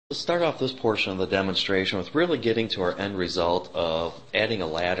Let's start off this portion of the demonstration with really getting to our end result of adding a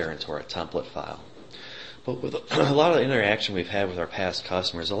ladder into our template file. But with a lot of interaction we've had with our past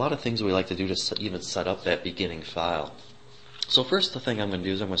customers, a lot of things we like to do to even set up that beginning file. So first, the thing I'm going to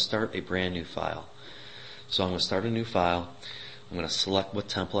do is I'm going to start a brand new file. So I'm going to start a new file. I'm going to select what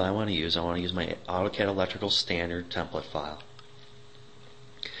template I want to use. I want to use my AutoCAD Electrical Standard template file.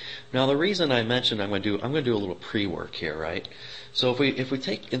 Now the reason I mentioned I'm going to do a little pre-work here, right? So if we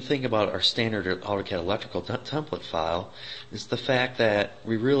take and think about our standard AutoCAD electrical template file, it's the fact that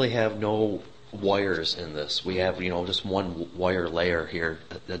we really have no wires in this. We have just one wire layer here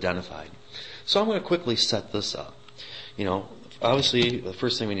identified. So I'm going to quickly set this up. Obviously the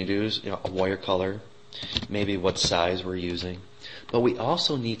first thing we need to do is a wire color, maybe what size we're using, but we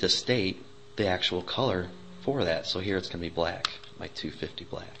also need to state the actual color for that. So here it's going to be black, my 250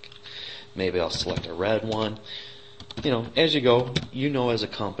 black. Maybe I'll select a red one. As you go, as a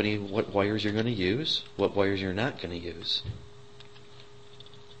company what wires you're going to use, what wires you're not going to use.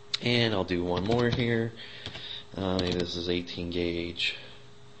 And I'll do one more here. Maybe this is 18 gauge.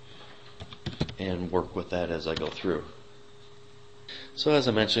 And work with that as I go through. So as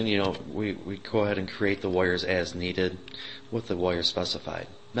I mentioned, we go ahead and create the wires as needed with the wires specified.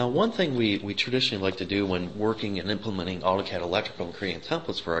 Now one thing we traditionally like to do when working and implementing AutoCAD Electrical and creating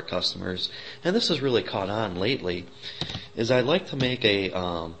templates for our customers, and this has really caught on lately, is I like to make a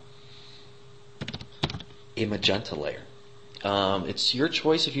magenta layer. It's your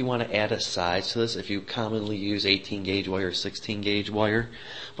choice if you want to add a size to this, if you commonly use 18 gauge wire or 16 gauge wire.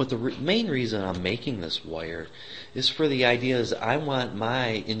 But the main reason I'm making this wire is for the idea is I want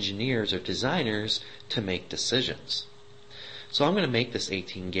my engineers or designers to make decisions. So I'm going to make this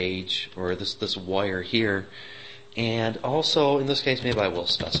 18 gauge or this wire here, and also in this case maybe I will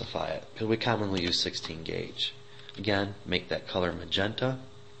specify it because we commonly use 16 gauge. Again, make that color magenta,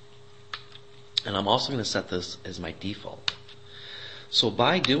 and I'm also going to set this as my default. So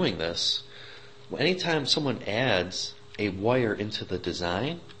by doing this, anytime someone adds a wire into the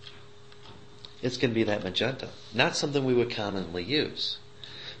design, it's going to be that magenta, not something we would commonly use.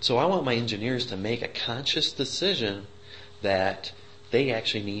 So I want my engineers to make a conscious decision that they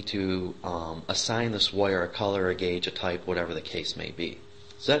actually need to assign this wire a color, a gauge, a type, whatever the case may be.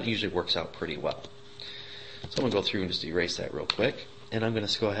 So that usually works out pretty well. So I'm going to go through and just erase that real quick, and I'm going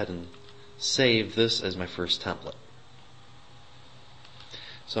to go ahead and save this as my first template.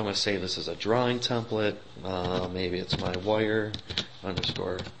 So I'm going to save this as a drawing template. Maybe it's my wire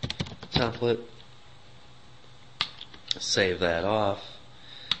underscore template. Save that off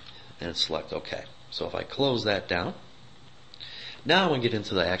and select OK. So if I close that down, now I'm going to get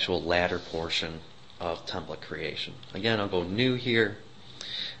into the actual ladder portion of template creation. Again, I'll go new here.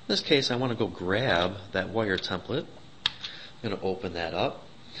 In this case, I want to go grab that wire template. I'm going to open that up.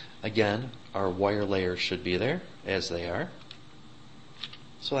 Again, our wire layers should be there as they are.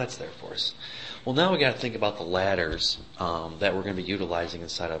 So that's there for us. Well, now we got to think about the ladders that we're going to be utilizing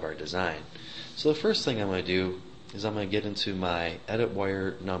inside of our design. So the first thing I'm going to do is I'm going to get into my edit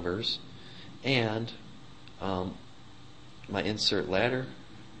wire numbers and my insert ladder.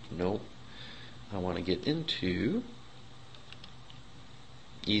 Nope. I want to get into,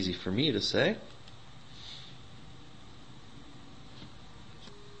 easy for me to say,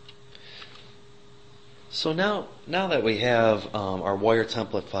 so now that we have our wire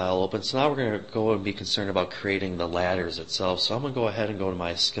template file open, so now we're going to go and be concerned about creating the ladders itself. So I'm going to go ahead and go to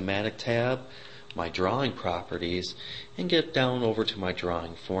my schematic tab, my drawing properties, and get down over to my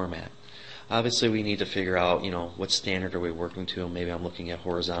drawing format. Obviously we need to figure out what standard are we working to. Maybe I'm looking at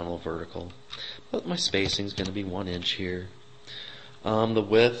horizontal, vertical, but my spacing is going to be 1 inch here. The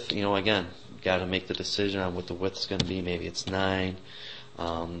width, again, got to make the decision on what the width is going to be. Maybe it's 9.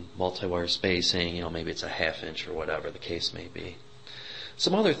 Multi-wire spacing, maybe it's a 1/2 inch or whatever the case may be.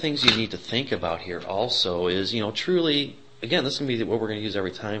 Some other things you need to think about here also is, truly, again, this is going to be what we're going to use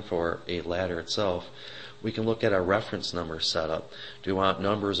every time for a ladder itself. We can look at our reference number setup. Do we want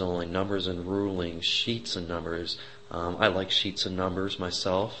numbers only, numbers and ruling, sheets and numbers? I like sheets and numbers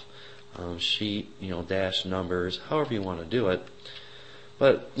myself. Sheet, dash numbers, however you want to do it.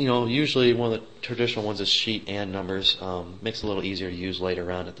 But, usually one of the traditional ones is sheet and numbers. Makes it a little easier to use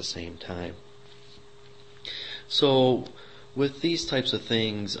later on at the same time. So with these types of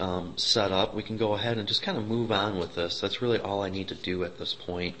things set up, we can go ahead and just kind of move on with this. That's really all I need to do at this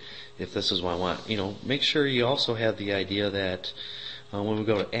point if this is what I want. Make sure you also have the idea that when we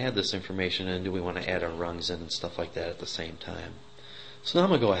go to add this information in, do we want to add our rungs in and stuff like that at the same time. So now I'm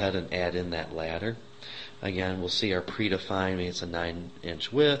going to go ahead and add in that ladder. Again, we'll see our predefined, maybe it's a 9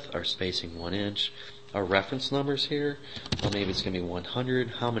 inch width, our spacing 1 inch. our reference numbers here. Well, maybe it's going to be 100.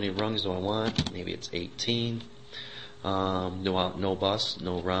 How many rungs do I want? Maybe it's 18. No bus,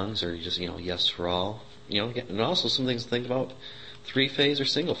 no rungs, or just yes for all. And also some things to think about. 3-phase or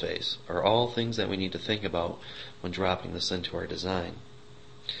single phase are all things that we need to think about when dropping this into our design.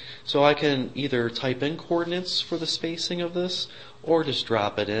 So I can either type in coordinates for the spacing of this, or just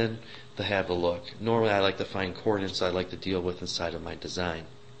drop it in to have a look. Normally I like to find coordinates I like to deal with inside of my design.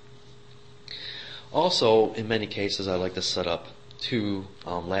 Also, in many cases, I like to set up 2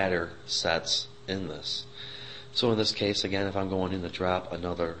 ladder sets in this. So in this case, again, if I'm going in to drop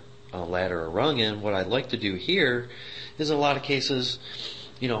another ladder or rung in, what I'd like to do here is in a lot of cases,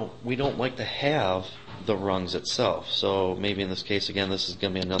 we don't like to have the rungs itself. So maybe in this case, again, this is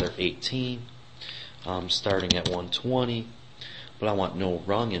going to be another 18, starting at 120, but I want no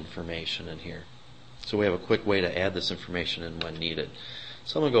rung information in here. So we have a quick way to add this information in when needed.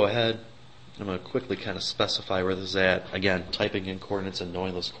 So I'm going to go ahead, I'm going to quickly kind of specify where this is at. Again, typing in coordinates and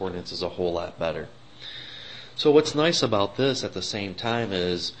knowing those coordinates is a whole lot better. So what's nice about this at the same time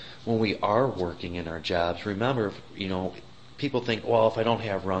is when we are working in our jobs, remember, people think, well, if I don't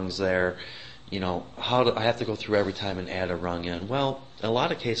have rungs there, how do I have to go through every time and add a rung in? Well, in a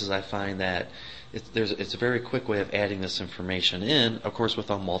lot of cases I find that it's a very quick way of adding this information in, of course, with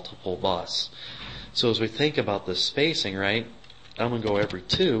a multiple bus. So as we think about the spacing, right, I'm going to go every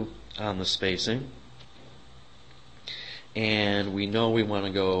 2 on the spacing. And we know we want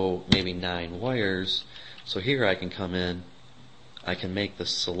to go maybe 9 wires. So here I can come in, I can make the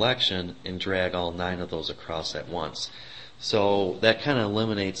selection and drag all 9 of those across at once. So that kind of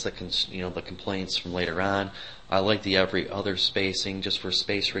eliminates the complaints from later on. I like the every other spacing just for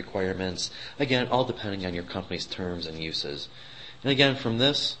space requirements. Again, all depending on your company's terms and uses. And again, from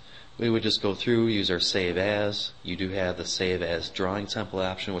this, we would just go through, use our Save As. You do have the Save As Drawing Template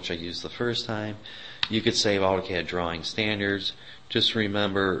option, which I used the first time. You could save AutoCAD Drawing Standards. Just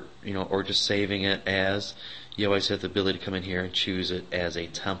remember, or just saving it as, you always have the ability to come in here and choose it as a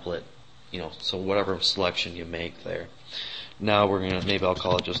template. So whatever selection you make there. Now we're going to, maybe I'll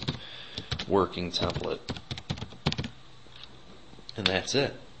call it just Working Template. And that's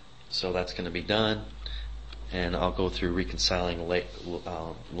it. So that's going to be done. And I'll go through reconciling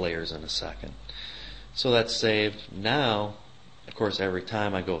layers in a second. So that's saved. Now, of course, every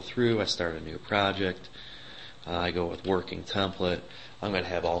time I go through, I start a new project. I go with Working Template. I'm going to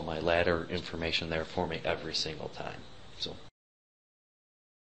have all my ladder information there for me every single time. So